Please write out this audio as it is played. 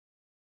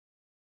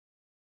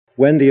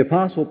When the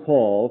Apostle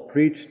Paul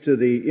preached to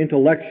the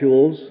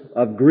intellectuals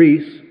of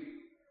Greece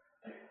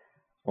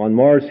on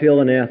Mars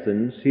Hill in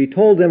Athens, he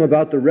told them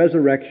about the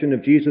resurrection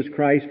of Jesus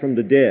Christ from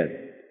the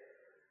dead.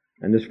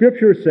 And the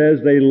Scripture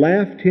says they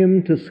laughed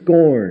him to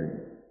scorn.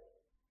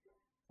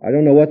 I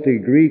don't know what the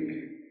Greek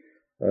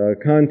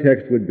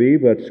context would be,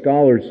 but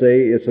scholars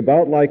say it's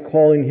about like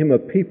calling him a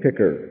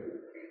pea-picker,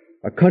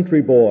 a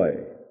country boy,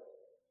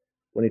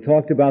 when he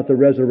talked about the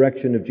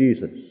resurrection of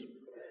Jesus.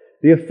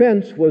 The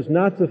offense was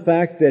not the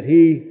fact that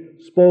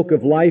he spoke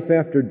of life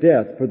after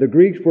death, for the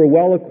Greeks were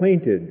well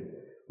acquainted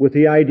with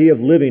the idea of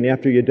living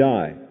after you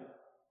die.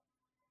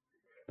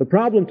 The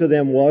problem to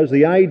them was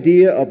the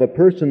idea of a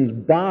person's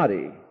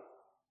body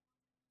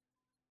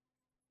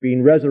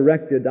being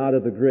resurrected out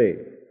of the grave.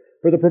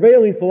 For the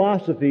prevailing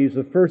philosophies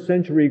of first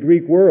century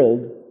Greek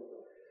world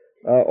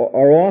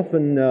are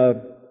often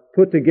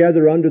put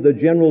together under the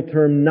general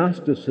term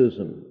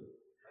Gnosticism.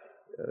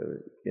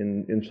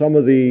 In some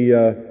of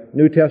the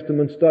New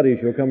Testament studies,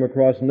 you'll come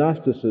across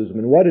Gnosticism,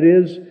 and what it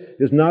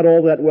is not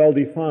all that well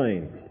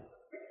defined.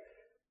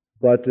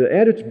 But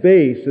at its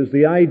base is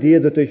the idea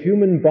that the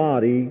human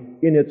body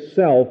in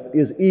itself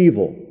is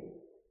evil.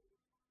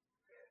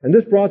 And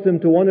this brought them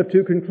to one of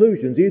two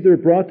conclusions. Either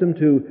it brought them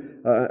to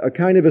a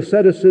kind of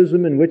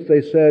asceticism in which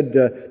they said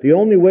the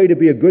only way to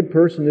be a good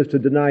person is to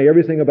deny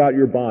everything about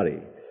your body.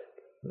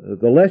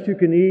 The less you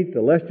can eat,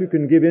 the less you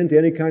can give in to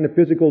any kind of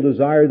physical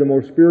desire, the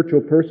more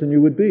spiritual person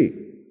you would be.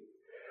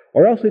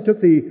 Or else they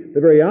took the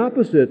very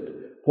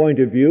opposite point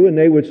of view, and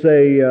they would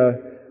say,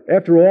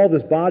 after all,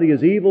 this body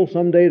is evil.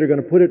 Someday they're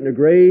going to put it in a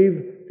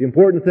grave. The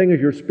important thing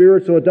is your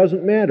spirit, so it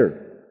doesn't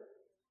matter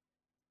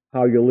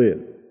how you live.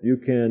 You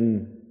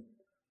can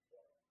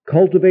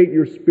cultivate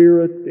your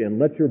spirit and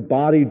let your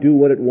body do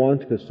what it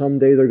wants, because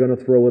someday they're going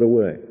to throw it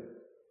away.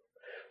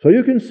 So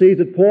you can see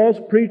that Paul's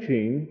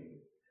preaching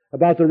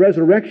about the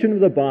resurrection of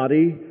the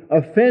body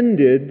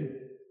offended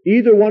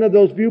either one of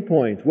those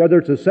viewpoints, whether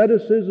it's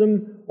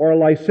asceticism or a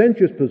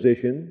licentious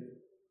position.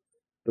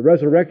 The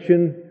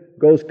resurrection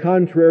goes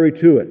contrary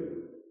to it.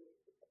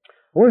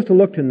 I want us to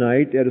look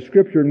tonight at a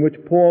scripture in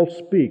which Paul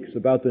speaks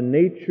about the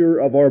nature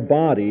of our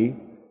body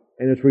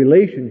and its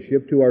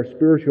relationship to our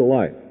spiritual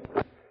life.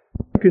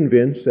 I'm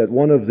convinced that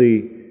one of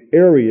the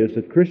areas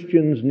that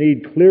Christians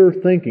need clear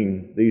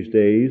thinking these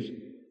days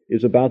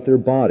is about their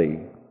body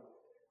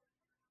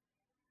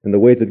and the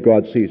way that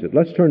God sees it.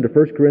 Let's turn to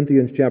 1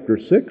 Corinthians chapter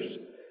 6,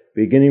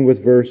 beginning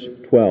with verse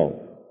 12.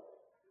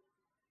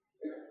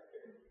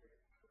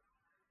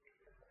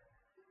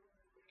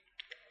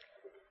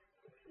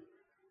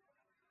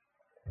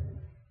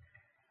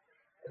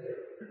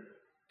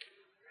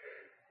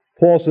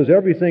 Paul says,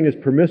 everything is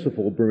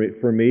permissible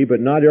for me, but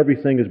not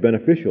everything is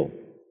beneficial.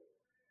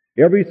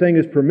 Everything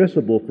is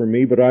permissible for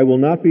me, but I will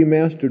not be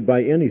mastered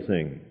by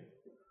anything.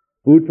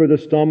 Food for the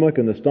stomach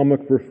and the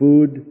stomach for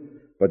food,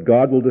 but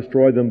God will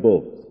destroy them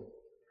both.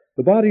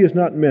 The body is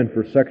not meant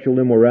for sexual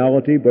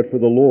immorality, but for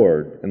the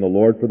Lord, and the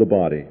Lord for the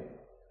body.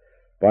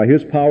 By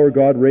His power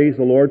God raised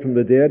the Lord from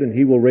the dead, and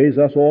He will raise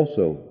us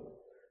also.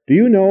 Do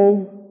you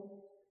know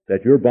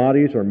that your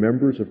bodies are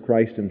members of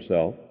Christ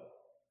Himself?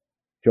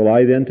 Shall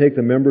I then take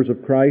the members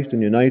of Christ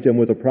and unite them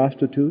with a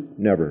prostitute?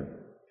 Never.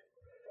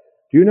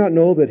 Do you not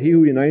know that he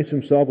who unites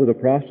himself with a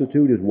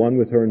prostitute is one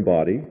with her in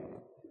body?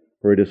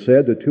 For it is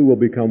said, the two will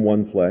become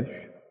one flesh.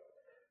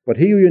 But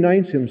he who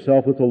unites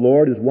himself with the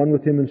Lord is one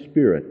with Him in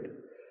spirit.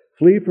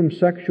 Flee from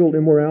sexual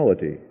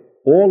immorality.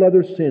 All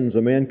other sins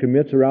a man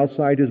commits are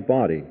outside his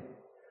body.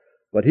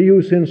 But he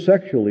who sins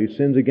sexually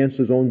sins against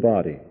his own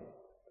body.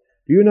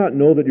 Do you not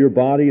know that your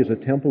body is a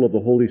temple of the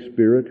Holy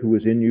Spirit who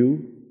is in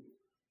you,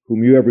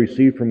 whom you have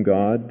received from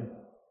God?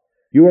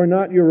 You are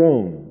not your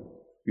own.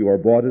 You are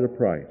bought at a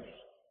price.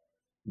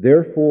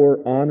 Therefore,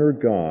 honor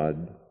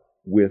God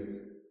with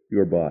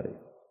your body.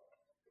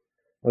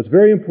 Now, it's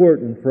very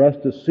important for us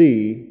to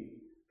see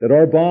that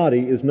our body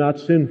is not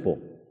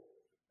sinful.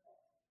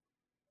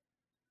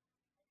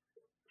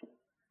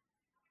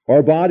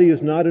 Our body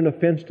is not an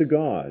offense to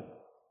God.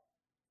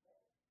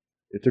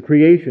 It's a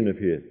creation of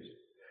His.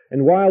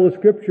 And while the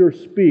Scripture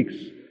speaks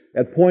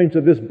at points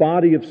of this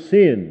body of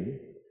sin,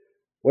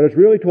 what it's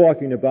really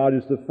talking about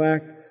is the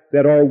fact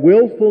that our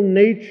willful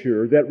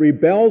nature that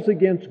rebels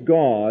against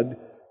God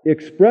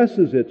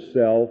expresses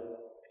itself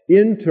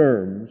in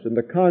terms, in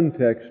the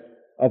context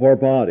of our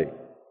body.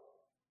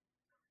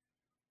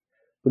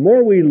 The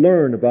more we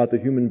learn about the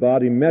human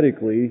body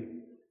medically,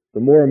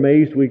 the more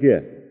amazed we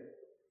get.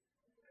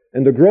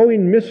 And the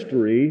growing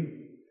mystery,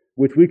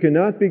 which we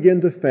cannot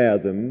begin to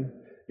fathom,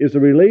 is the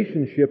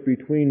relationship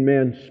between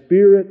man's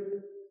spirit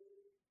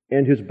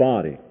and his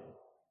body.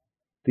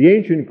 The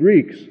ancient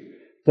Greeks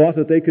thought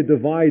that they could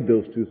divide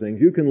those two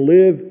things. You can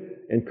live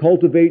and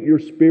cultivate your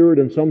spirit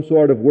in some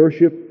sort of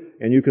worship,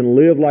 and you can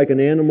live like an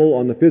animal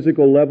on the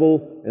physical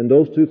level, and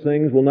those two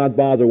things will not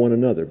bother one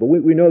another. But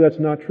we know that's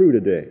not true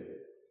today.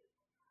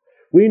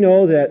 We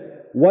know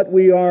that what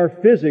we are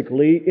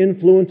physically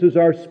influences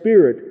our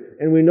spirit,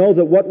 and we know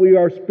that what we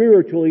are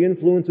spiritually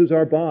influences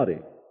our body.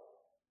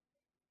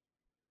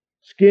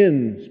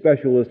 Skin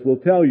specialists will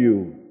tell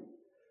you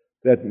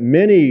that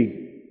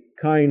many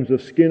kinds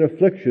of skin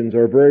afflictions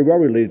are very well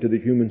related to the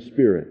human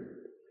spirit,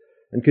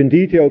 and can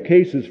detail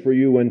cases for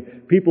you when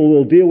people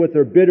will deal with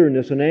their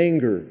bitterness and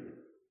anger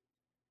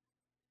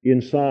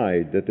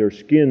inside, that their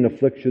skin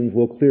afflictions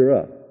will clear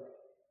up.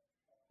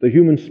 The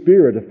human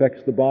spirit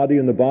affects the body,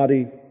 and the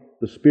body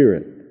the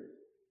spirit.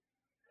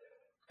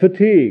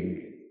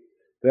 Fatigue,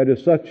 that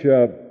is such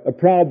a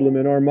problem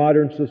in our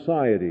modern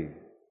society,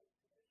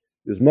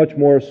 is much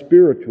more a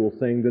spiritual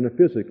thing than a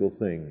physical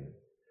thing.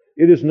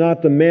 It is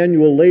not the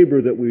manual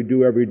labor that we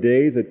do every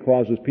day that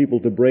causes people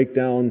to break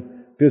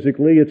down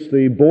physically. It's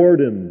the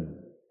boredom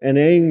and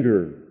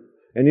anger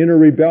and inner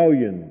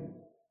rebellion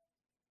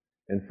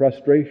and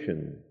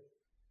frustration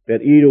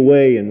that eat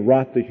away and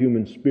rot the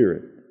human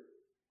spirit.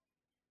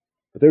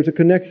 But there's a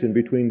connection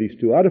between these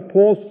two. Out of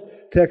Paul's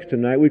text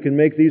tonight, we can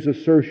make these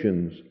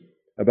assertions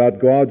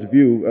about God's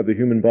view of the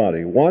human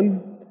body.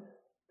 One,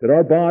 that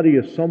our body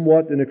is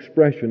somewhat an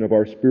expression of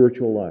our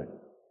spiritual life.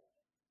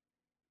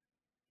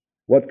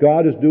 What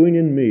God is doing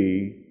in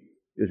me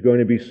is going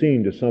to be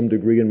seen to some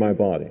degree in my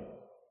body.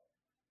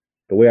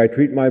 The way I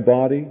treat my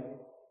body,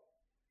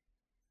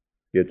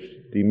 its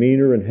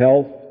demeanor and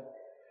health,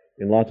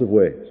 in lots of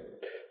ways.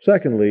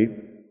 Secondly,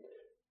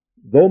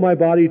 though my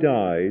body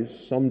dies,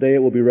 someday it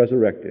will be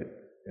resurrected,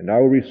 and I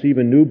will receive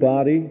a new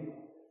body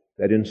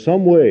that in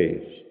some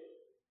ways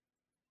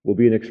will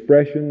be an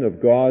expression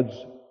of God's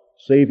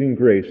saving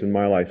grace in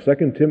my life.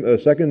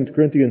 2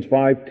 Corinthians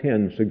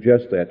 5:10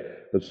 suggests that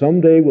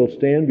someday we'll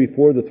stand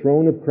before the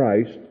throne of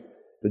Christ,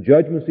 the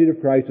judgment seat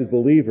of Christ as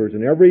believers,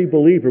 and every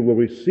believer will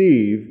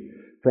receive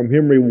from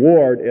Him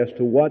reward as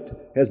to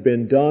what has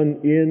been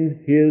done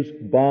in his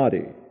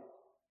body.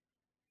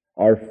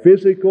 Our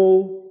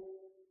physical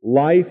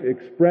life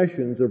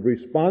expressions of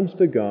response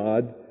to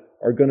God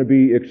are going to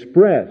be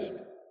expressed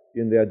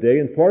in that day,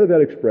 and part of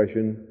that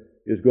expression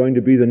is going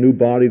to be the new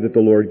body that the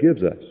Lord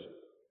gives us.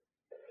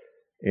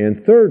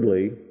 And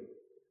thirdly,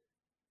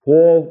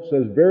 Paul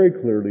says very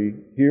clearly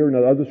here in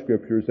other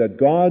scriptures that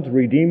God's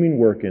redeeming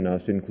work in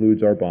us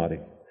includes our body.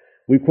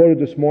 We quoted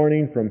this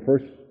morning from 1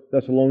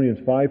 Thessalonians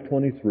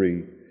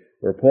 5:23,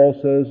 where Paul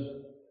says,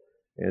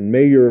 "And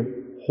may your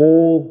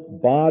whole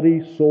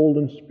body, soul,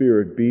 and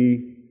spirit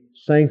be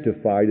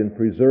sanctified and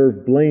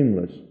preserved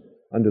blameless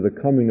unto the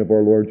coming of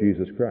our Lord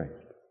Jesus Christ."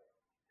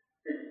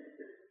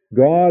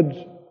 God's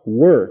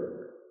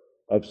work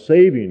of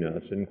saving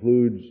us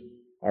includes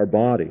our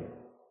body,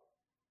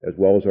 as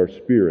well as our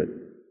spirit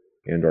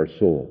and our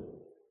soul.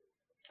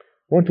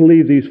 I want to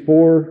leave these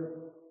four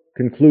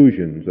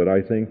conclusions that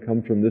I think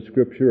come from this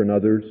scripture and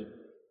others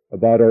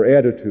about our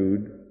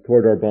attitude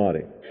toward our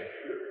body.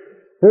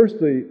 First,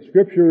 the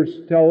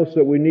scriptures tell us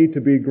that we need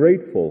to be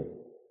grateful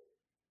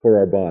for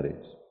our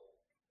bodies,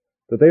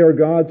 that they are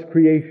God's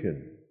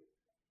creation.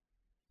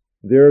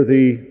 They're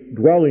the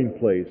dwelling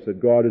place that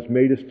God has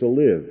made us to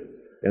live,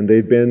 and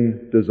they've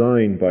been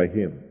designed by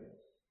Him.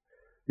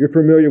 You're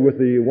familiar with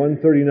the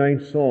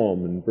 139th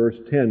Psalm in verse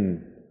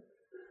 10,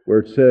 where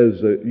it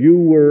says, "You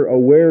were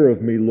aware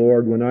of me,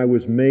 Lord, when I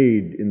was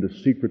made in the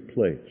secret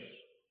place.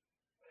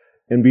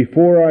 And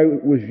before I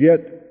was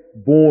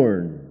yet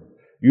born,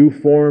 you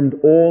formed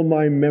all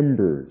my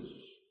members,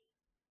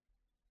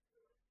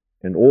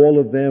 and all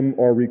of them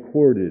are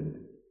recorded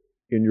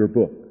in your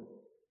book."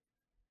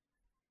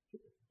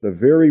 The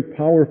very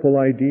powerful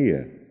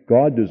idea.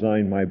 God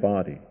designed my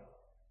body.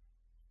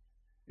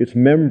 Its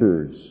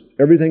members,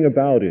 everything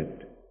about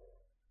it,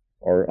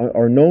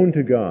 are known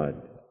to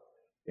God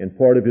and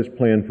part of His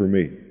plan for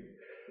me.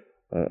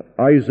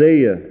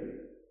 Isaiah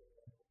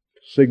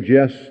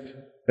suggests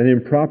an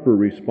improper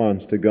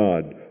response to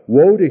God.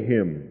 "Woe to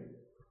him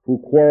who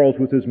quarrels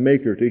with his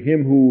Maker, to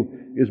him who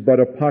is but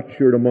a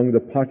potsherd among the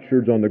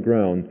potsherds on the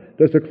ground.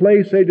 Does the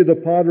clay say to the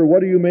potter,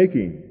 'What are you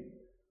making?'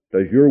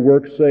 Does your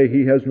work say,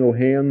 'He has no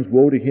hands'?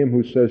 Woe to him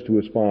who says to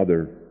his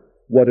father,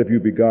 'What have you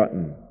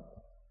begotten?'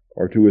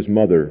 Or to his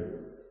mother,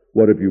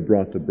 'What have you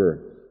brought to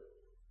birth?'"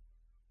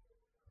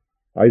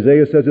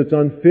 Isaiah says it's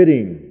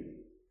unfitting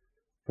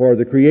for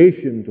the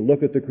creation to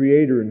look at the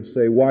Creator and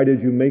say, "Why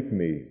did you make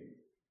me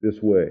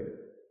this way?"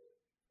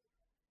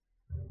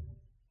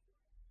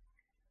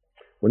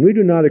 When we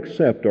do not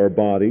accept our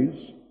bodies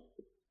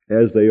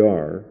as they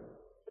are,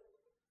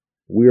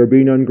 we are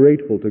being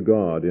ungrateful to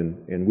God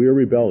and we are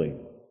rebelling.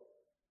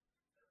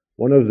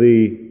 One of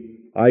the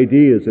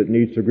ideas that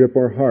needs to grip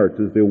our hearts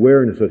is the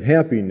awareness that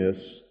happiness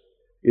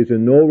is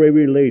in no way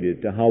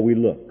related to how we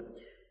look.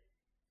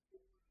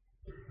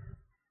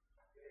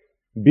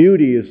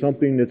 Beauty is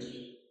something that's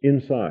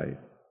inside.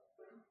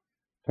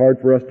 It's hard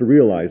for us to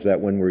realize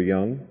that when we're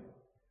young.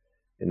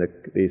 In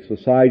the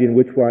society in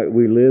which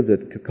we live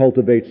that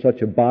cultivates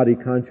such a body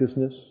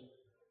consciousness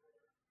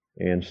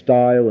and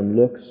style and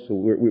looks, so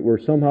we're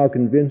somehow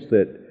convinced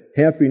that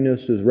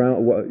happiness is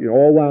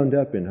all wound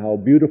up in how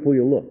beautiful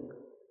you look.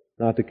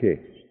 Not the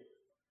case.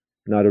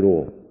 Not at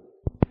all.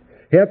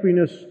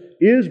 Happiness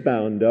is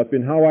bound up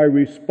in how I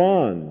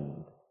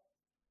respond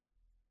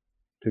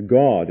to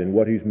God and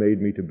what He's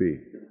made me to be.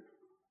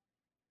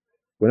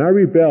 When I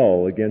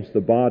rebel against the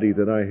body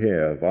that I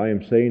have, I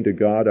am saying to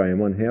God, I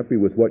am unhappy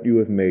with what you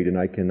have made and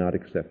I cannot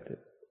accept it.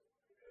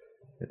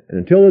 And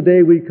until the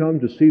day we come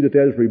to see that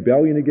that is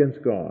rebellion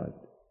against God,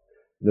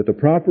 and that the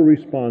proper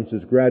response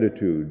is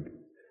gratitude,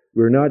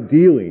 we're not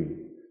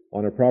dealing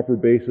on a proper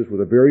basis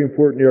with a very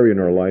important area in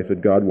our life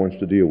that God wants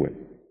to deal with.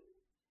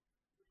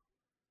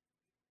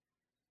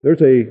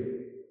 There's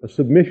a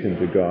submission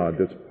to God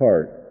that's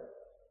part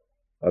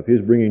of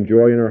His bringing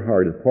joy in our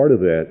heart, and part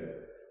of that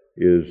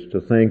is to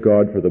thank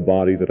God for the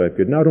body that I've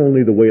given. Not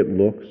only the way it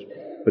looks,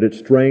 but its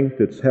strength,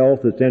 its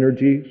health, its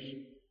energies.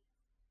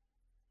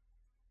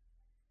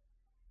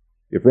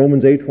 If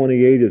Romans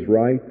 8:28 is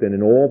right, then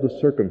in all the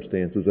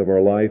circumstances of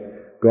our life,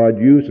 God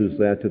uses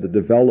that to the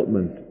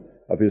development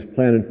of His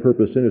plan and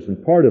purpose in us,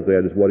 and part of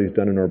that is what He's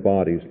done in our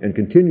bodies, and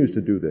continues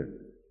to do there.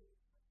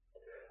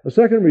 A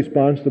second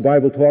response the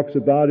Bible talks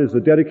about is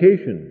the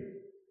dedication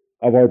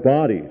of our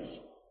bodies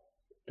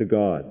to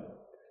God.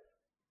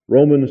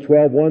 Romans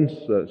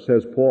 12:1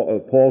 says,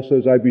 Paul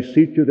says, I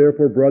beseech you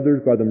therefore,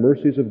 brothers, by the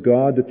mercies of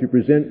God, that you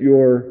present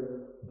your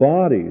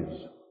bodies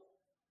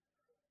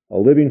a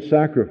living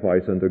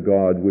sacrifice unto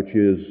God, which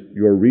is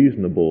your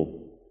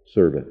reasonable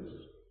service.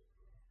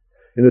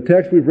 In the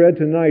text we've read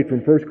tonight from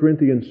 1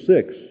 Corinthians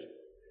 6,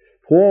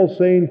 Paul's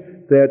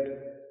saying that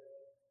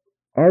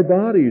our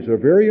bodies are a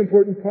very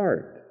important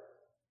part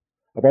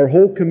of our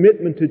whole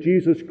commitment to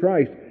Jesus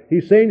Christ.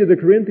 He's saying to the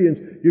Corinthians,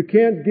 you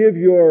can't give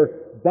your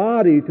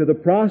body to the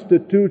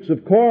prostitutes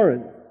of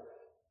Corinth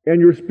and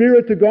your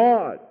spirit to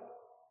God.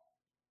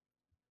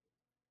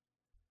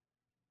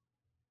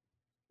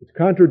 It's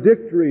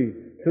contradictory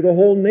to the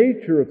whole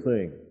nature of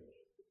things.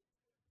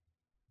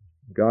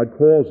 God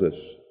calls us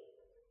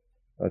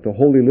to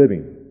holy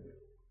living.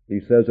 He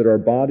says that our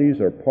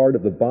bodies are part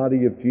of the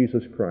body of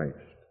Jesus Christ.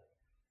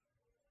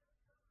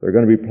 They're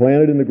going to be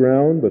planted in the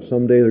ground, but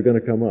someday they're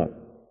going to come up.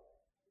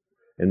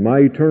 And my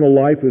eternal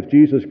life with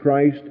Jesus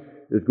Christ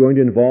is going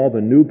to involve a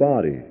new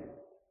body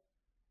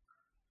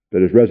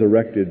that is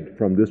resurrected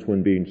from this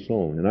one being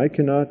sown. And I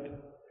cannot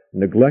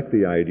neglect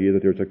the idea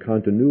that there's a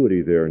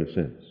continuity there in a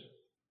sense,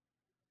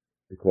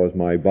 because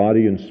my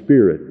body and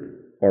spirit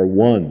are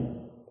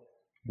one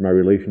in my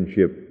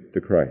relationship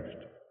to Christ.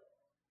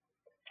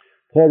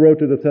 Paul wrote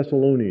to the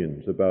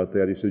Thessalonians about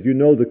that. He says, you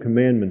know the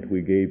commandment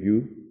we gave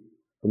you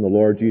from the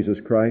Lord Jesus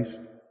Christ.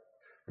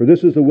 For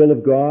this is the will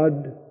of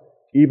God,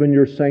 even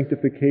your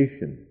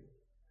sanctification,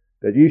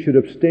 that ye should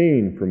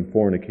abstain from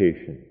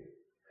fornication,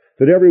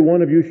 that every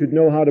one of you should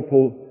know how to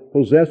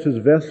possess his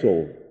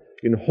vessel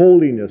in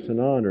holiness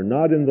and honor,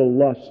 not in the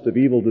lust of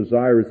evil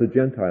desire as the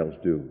Gentiles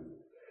do,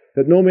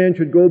 that no man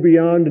should go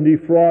beyond and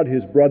defraud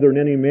his brother in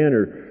any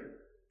manner,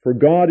 for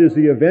God is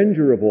the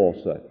avenger of all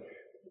such.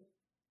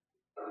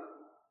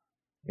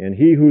 And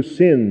he who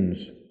sins,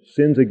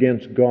 sins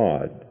against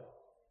God,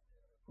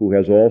 who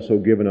has also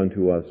given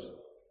unto us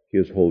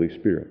His Holy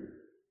Spirit.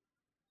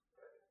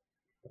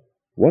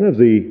 One of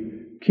the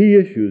key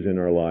issues in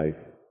our life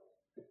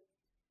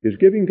is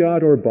giving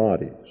God our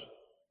bodies.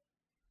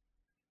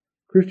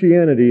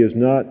 Christianity is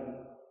not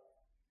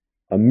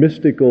a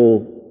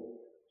mystical,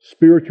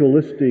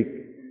 spiritualistic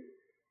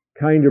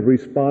kind of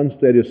response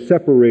that is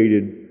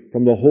separated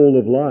from the whole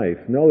of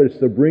life. No, it's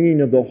the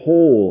bringing of the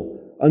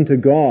whole unto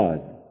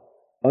God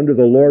under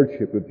the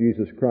lordship of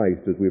Jesus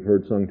Christ, as we've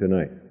heard sung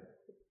tonight.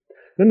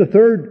 Then the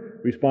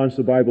third response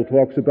the Bible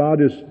talks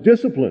about is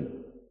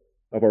discipline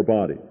of our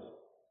bodies.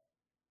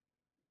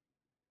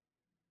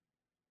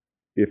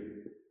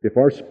 If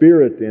our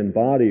spirit and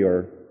body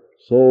are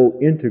so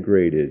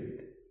integrated,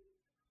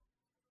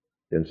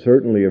 then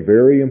certainly a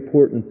very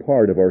important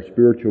part of our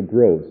spiritual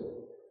growth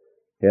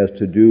has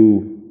to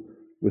do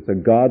with the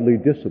godly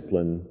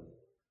discipline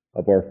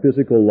of our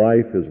physical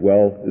life as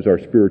well as our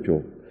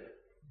spiritual.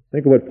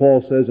 Think of what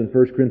Paul says in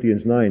 1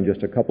 Corinthians 9,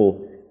 just a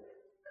couple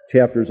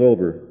chapters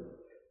over,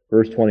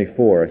 verse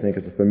 24. I think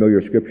it's a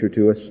familiar scripture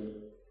to us.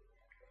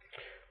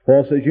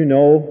 Paul says, you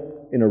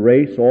know, in a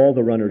race all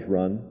the runners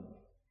run,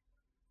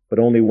 but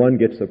only one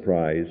gets the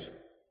prize.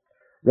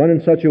 Run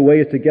in such a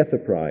way as to get the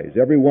prize.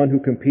 Everyone who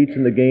competes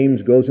in the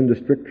games goes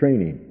into strict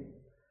training.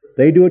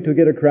 They do it to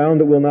get a crown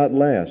that will not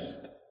last,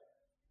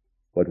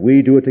 but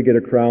we do it to get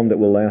a crown that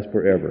will last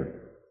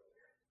forever.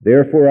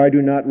 Therefore I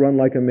do not run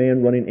like a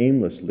man running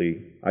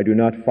aimlessly. I do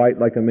not fight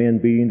like a man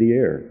beating the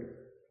air.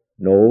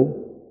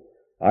 No,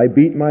 I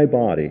beat my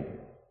body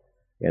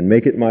and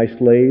make it my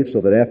slave, so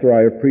that after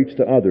I have preached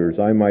to others,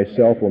 I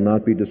myself will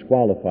not be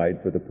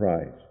disqualified for the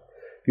prize.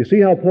 You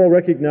see how Paul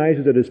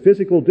recognizes that his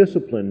physical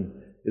discipline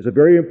is a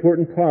very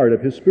important part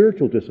of his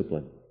spiritual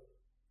discipline.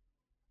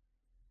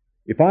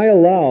 If I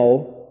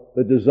allow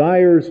the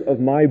desires of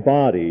my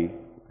body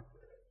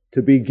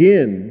to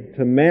begin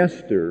to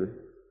master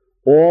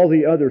all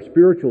the other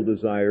spiritual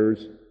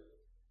desires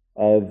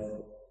of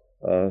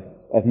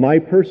my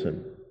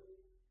person,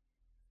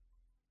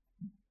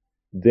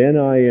 then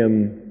I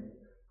am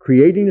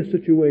creating a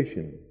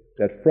situation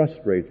that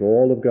frustrates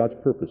all of God's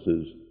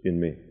purposes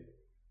in me.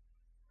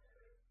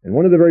 And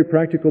one of the very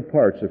practical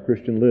parts of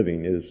Christian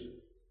living is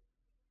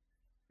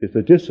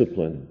the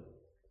discipline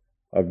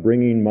of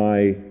bringing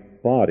my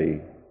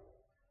body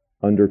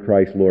under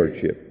Christ's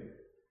lordship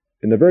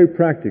in the very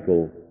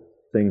practical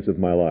things of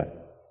my life.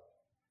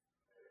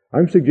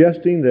 I'm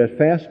suggesting that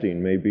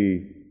fasting may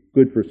be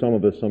good for some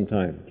of us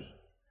sometimes.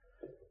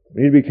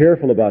 We need to be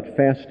careful about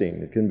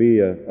fasting. It can be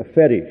a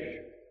fetish.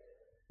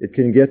 It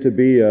can get to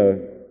be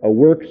a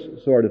works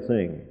sort of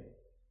thing.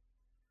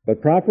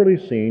 But properly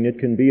seen, it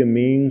can be a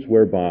means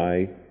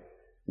whereby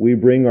we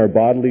bring our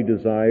bodily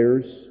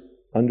desires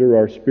under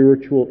our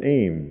spiritual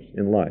aims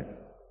in life.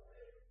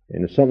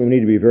 And it's something we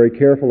need to be very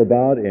careful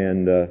about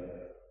and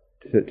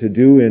to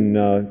do in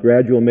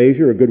gradual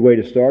measure. A good way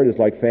to start is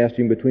like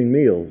fasting between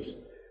meals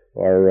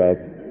or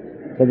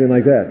something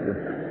like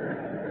that.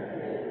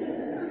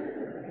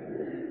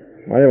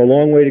 Might have a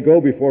long way to go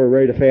before we're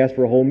ready to fast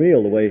for a whole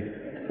meal, the way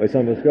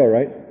some of us go,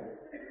 right?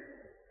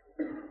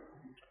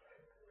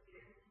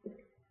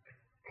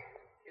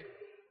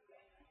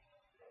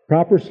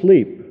 Proper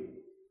sleep,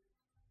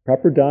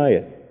 proper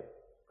diet,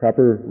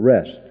 proper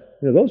rest.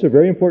 Those are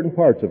very important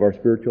parts of our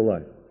spiritual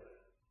life.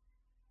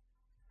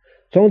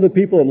 Some of the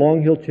people at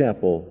Long Hill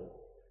Chapel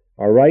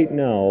are right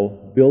now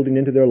building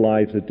into their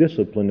lives a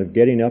discipline of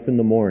getting up in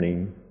the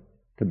morning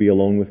to be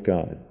alone with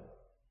God.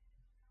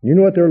 You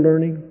know what they're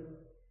learning?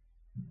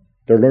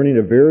 They're learning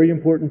a very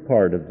important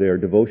part of their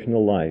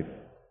devotional life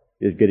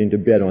is getting to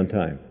bed on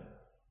time.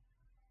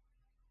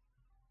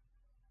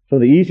 So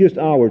the easiest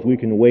hours we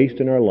can waste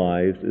in our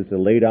lives is the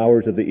late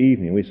hours of the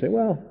evening. We say,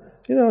 well,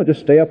 just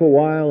stay up a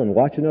while and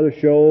watch another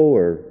show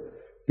or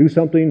do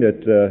something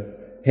that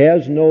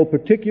has no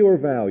particular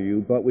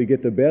value, but we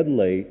get to bed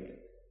late.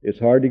 It's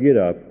hard to get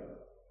up.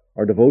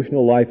 Our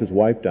devotional life is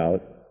wiped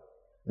out.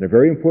 And a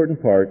very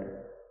important part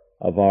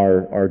of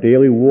our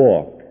daily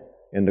walk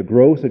and the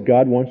growth that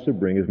God wants to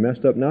bring is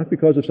messed up not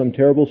because of some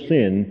terrible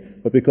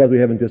sin, but because we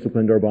haven't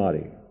disciplined our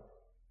body.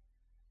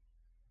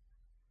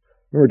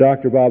 Remember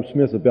Dr. Bob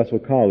Smith of Bethel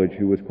College,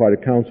 who was quite a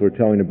counselor,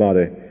 telling about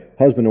a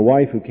husband and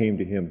wife who came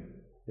to him.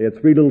 They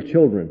had 3 little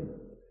children.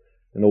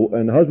 And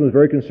the husband was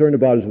very concerned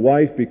about his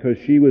wife because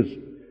she was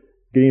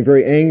getting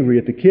very angry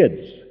at the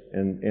kids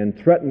and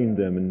threatening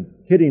them and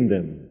hitting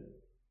them.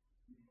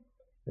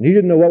 And he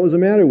didn't know what was the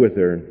matter with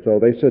her. And so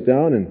they sat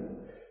down and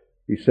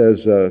he says,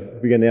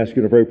 began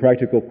asking her very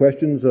practical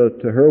questions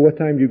to her. What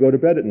time do you go to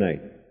bed at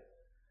night?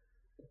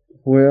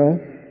 Well,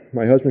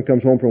 my husband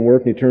comes home from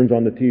work and he turns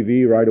on the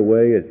TV right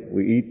away.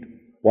 We eat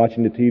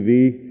watching the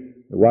TV.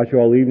 We watch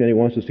all evening. He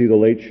wants to see the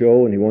late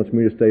show and he wants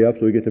me to stay up,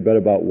 so we get to bed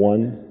about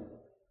 1.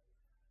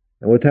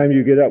 And what time do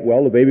you get up?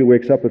 Well, the baby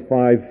wakes up at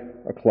 5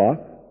 o'clock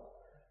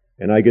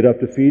and I get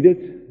up to feed it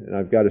and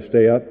I've got to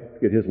stay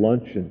up, get his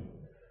lunch and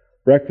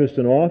breakfast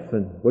and off.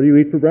 And what do you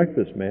eat for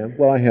breakfast, ma'am?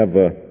 Well, I have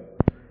a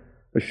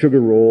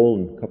sugar roll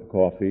and a cup of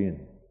coffee.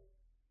 And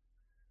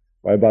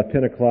by about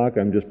 10 o'clock,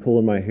 I'm just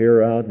pulling my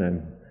hair out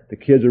and the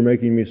kids are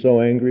making me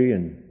so angry.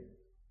 And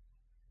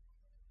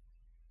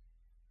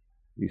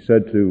he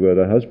said to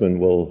the husband,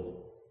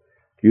 well,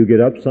 do you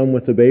get up some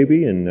with the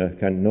baby? And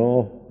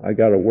no, I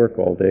got to work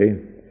all day.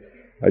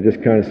 I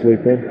just kind of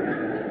sleep in.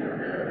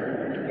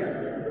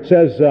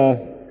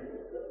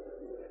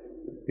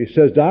 He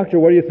says, Doctor,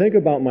 what do you think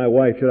about my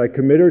wife? Should I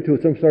commit her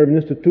to some sort of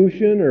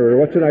institution, or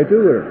what should I do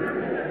with her?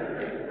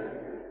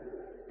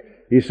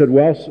 He said,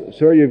 well,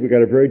 sir, you've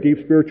got a very deep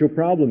spiritual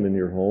problem in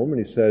your home.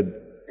 And he said,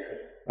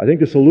 I think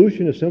the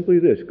solution is simply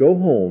this. Go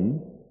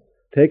home,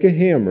 take a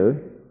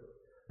hammer,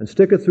 and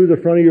stick it through the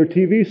front of your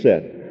TV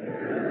set.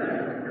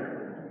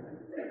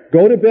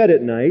 Go to bed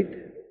at night,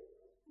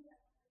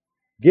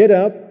 get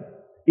up,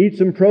 eat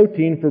some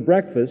protein for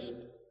breakfast.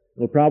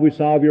 It'll probably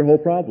solve your whole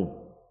problem.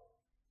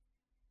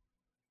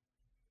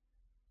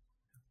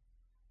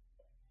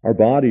 Our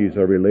bodies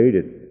are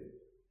related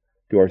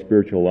to our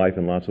spiritual life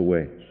in lots of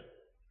ways.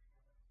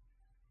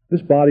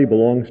 This body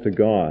belongs to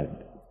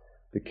God.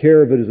 The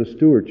care of it is a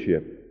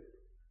stewardship.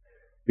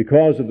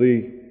 Because of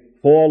the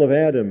fall of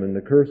Adam and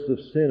the curse of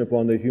sin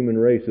upon the human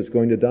race, it's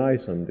going to die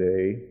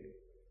someday,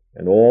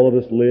 and all of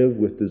us live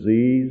with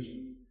disease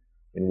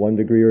in one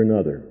degree or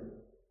another.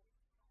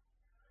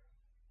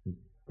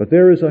 But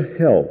there is a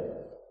health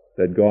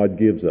that God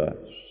gives us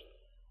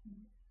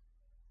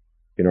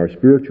in our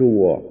spiritual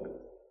walk.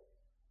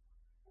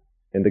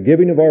 And the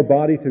giving of our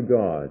body to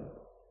God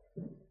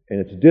and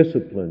its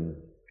discipline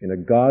in a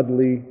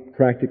godly,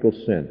 practical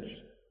sense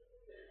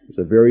is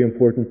a very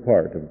important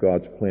part of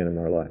God's plan in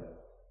our life.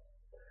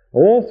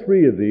 All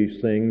 3 of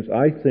these things,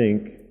 I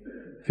think,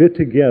 fit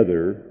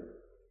together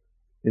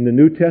in the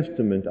New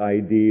Testament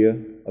idea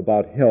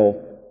about health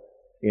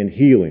and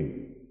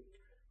healing.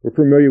 We're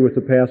familiar with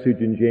the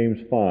passage in James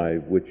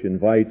 5, which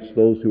invites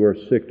those who are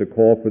sick to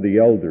call for the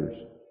elders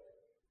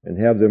and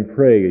have them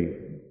pray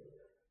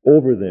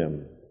over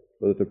them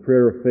so that the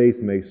prayer of faith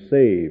may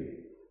save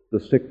the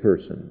sick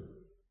person,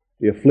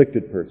 the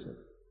afflicted person.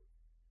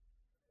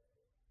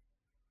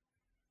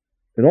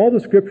 In all the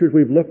scriptures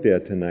we've looked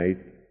at tonight,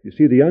 you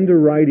see the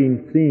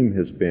underwriting theme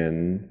has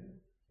been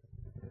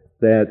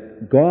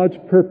that God's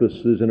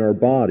purposes in our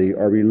body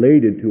are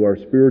related to our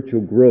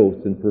spiritual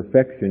growth and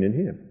perfection in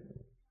Him.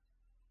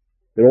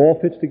 It all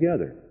fits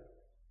together.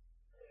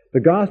 The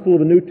gospel of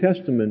the New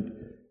Testament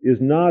is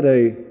not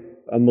a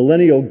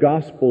millennial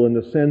gospel in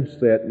the sense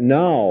that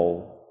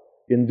now,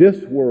 in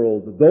this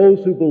world,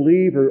 those who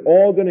believe are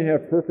all going to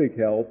have perfect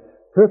health,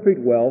 perfect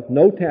wealth,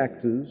 no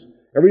taxes,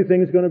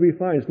 everything's going to be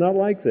fine. It's not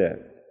like that.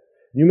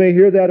 You may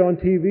hear that on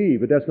TV,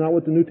 but that's not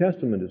what the New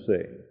Testament is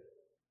saying.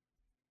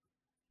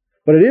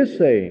 But it is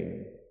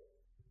saying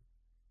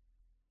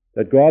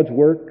that God's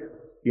work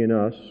in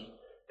us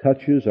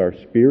touches our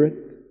spirit,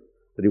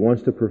 that He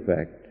wants to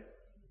perfect.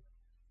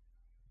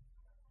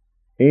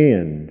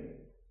 And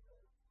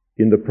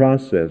in the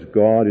process,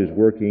 God is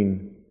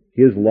working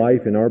His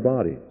life in our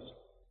bodies.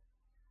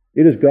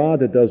 It is God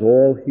that does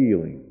all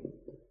healing.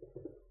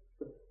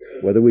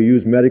 Whether we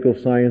use medical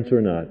science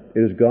or not, it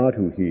is God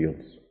who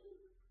heals.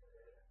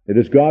 It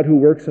is God who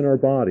works in our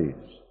bodies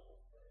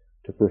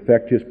to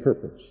perfect His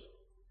purpose.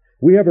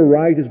 We have a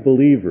right as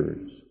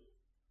believers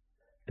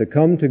to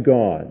come to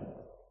God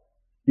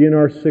in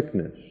our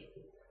sickness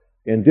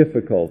and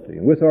difficulty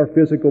and with our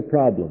physical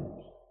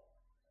problems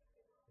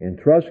and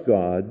trust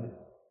God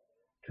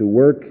to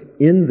work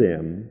in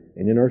them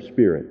and in our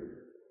spirit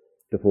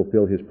to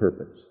fulfill His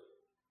purpose.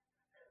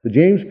 The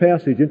James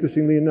passage,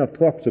 interestingly enough,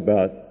 talks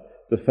about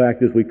the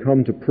fact as we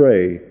come to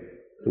pray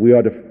that we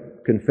ought to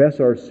confess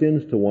our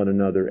sins to one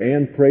another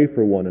and pray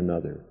for one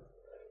another.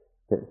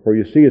 For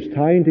you see, it's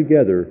tying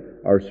together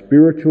our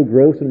spiritual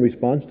growth and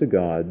response to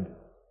God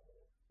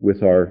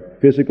with our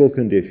physical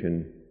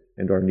condition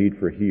and our need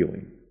for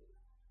healing.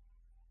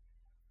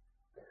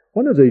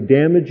 One of the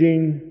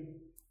damaging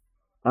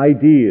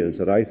ideas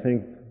that I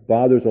think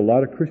bothers a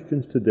lot of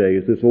Christians today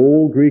is this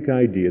old Greek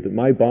idea that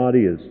my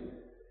body is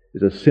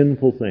a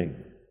sinful thing.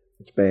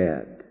 It's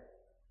bad.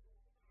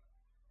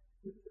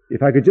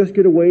 If I could just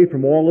get away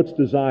from all its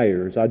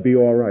desires, I'd be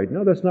all right.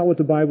 No, that's not what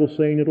the Bible's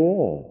saying at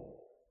all.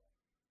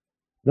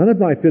 None of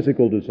my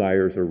physical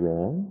desires are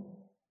wrong.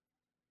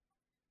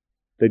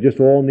 They just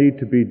all need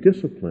to be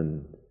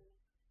disciplined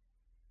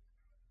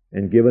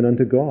and given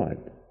unto God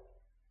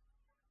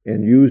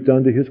and used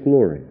unto His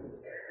glory.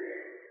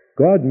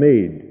 God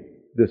made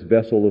this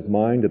vessel of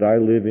mine that I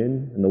live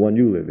in and the one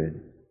you live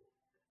in.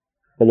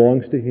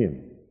 Belongs to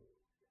Him.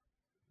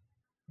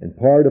 And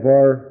part of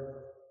our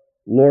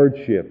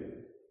lordship,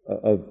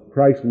 of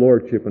Christ's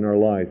lordship in our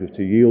lives, is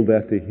to yield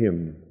that to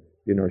Him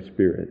in our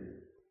spirit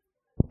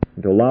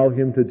and to allow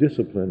Him to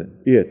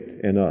discipline it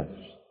and us,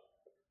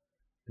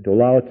 and to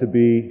allow it to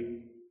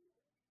be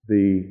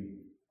the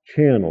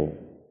channel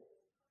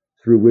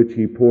through which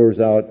He pours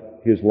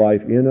out His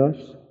life in us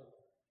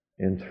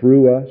and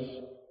through us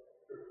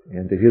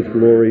and to His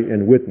glory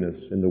and witness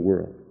in the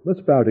world.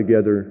 Let's bow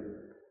together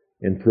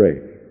and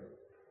pray.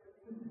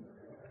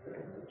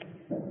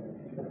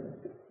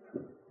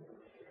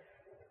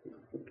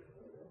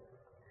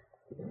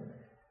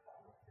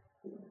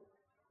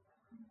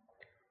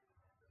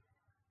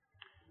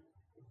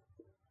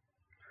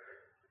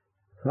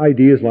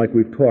 Ideas like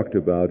we've talked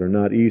about are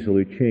not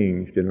easily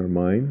changed in our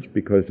minds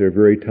because they're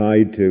very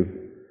tied to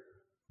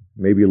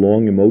maybe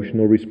long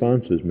emotional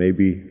responses,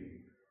 maybe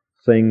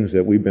things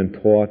that we've been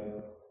taught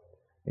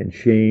and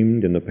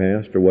shamed in the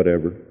past or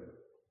whatever.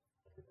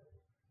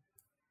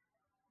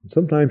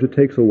 Sometimes it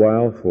takes a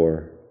while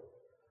for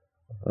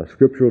a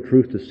scriptural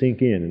truth to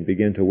sink in and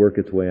begin to work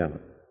its way out.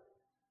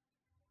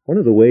 One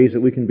of the ways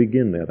that we can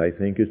begin that, I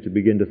think, is to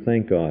begin to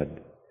thank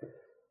God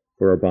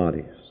for our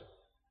bodies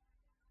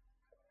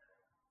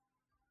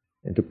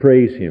and to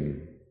praise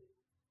Him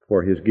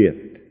for His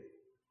gift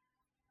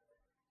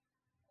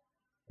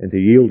and to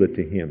yield it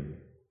to Him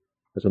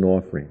as an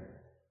offering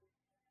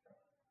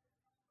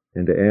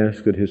and to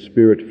ask that His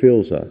Spirit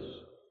fills us.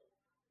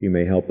 He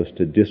may help us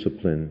to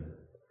discipline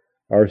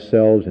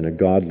ourselves in a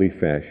godly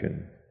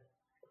fashion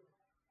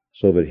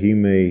so that He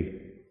may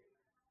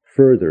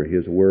further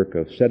His work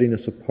of setting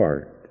us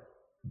apart,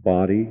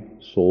 body,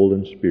 soul,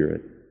 and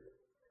spirit,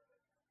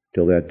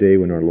 till that day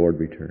when our Lord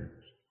returns.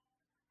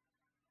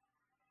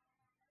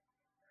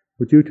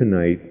 Would you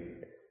tonight,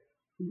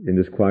 in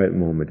this quiet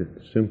moment,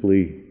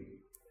 simply,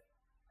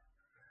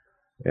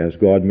 as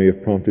God may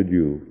have prompted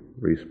you,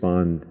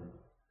 respond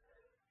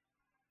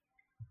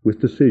with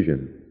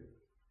decision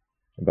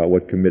about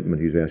what commitment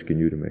He's asking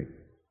you to make?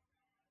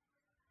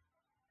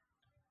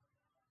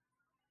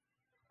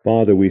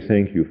 Father, we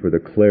thank You for the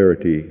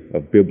clarity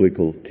of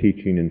biblical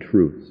teaching and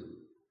truth,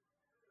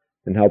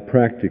 and how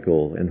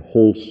practical and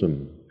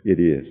wholesome it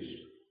is.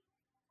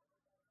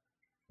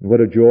 And what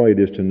a joy it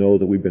is to know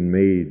that we've been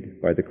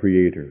made by the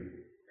Creator,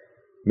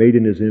 made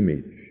in His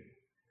image,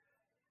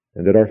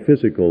 and that our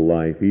physical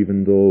life,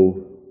 even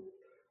though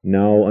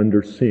now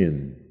under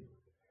sin,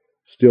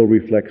 still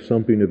reflects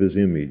something of His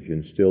image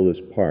and still is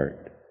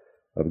part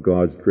of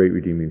God's great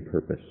redeeming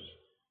purpose.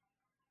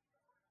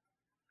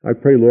 I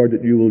pray, Lord,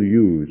 that You will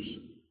use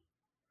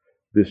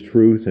this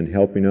truth in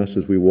helping us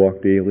as we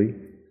walk daily.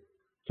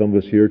 Some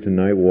of us here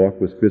tonight walk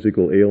with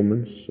physical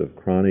ailments of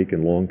chronic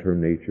and long-term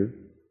nature.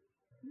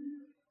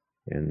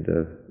 And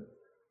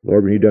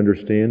Lord, we need to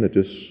understand that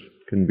this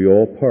can be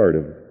all part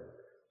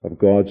of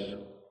God's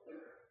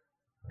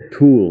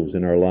tools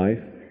in our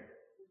life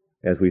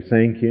as we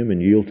thank Him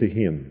and yield to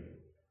Him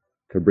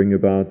to bring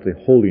about the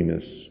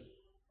holiness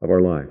of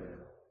our life.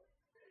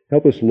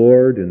 Help us,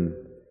 Lord, in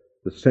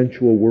the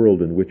sensual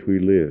world in which we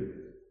live,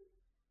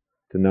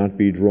 to not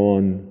be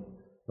drawn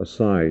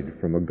aside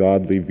from a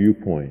godly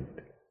viewpoint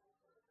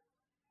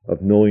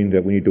of knowing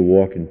that we need to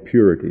walk in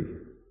purity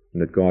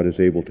and that God is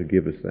able to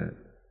give us that.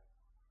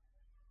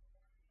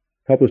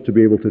 Help us to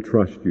be able to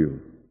trust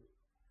You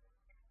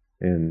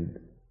and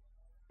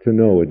to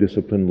know a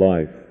disciplined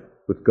life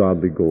with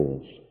godly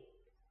goals.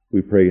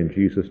 We pray in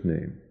Jesus'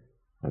 name.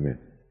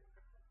 Amen.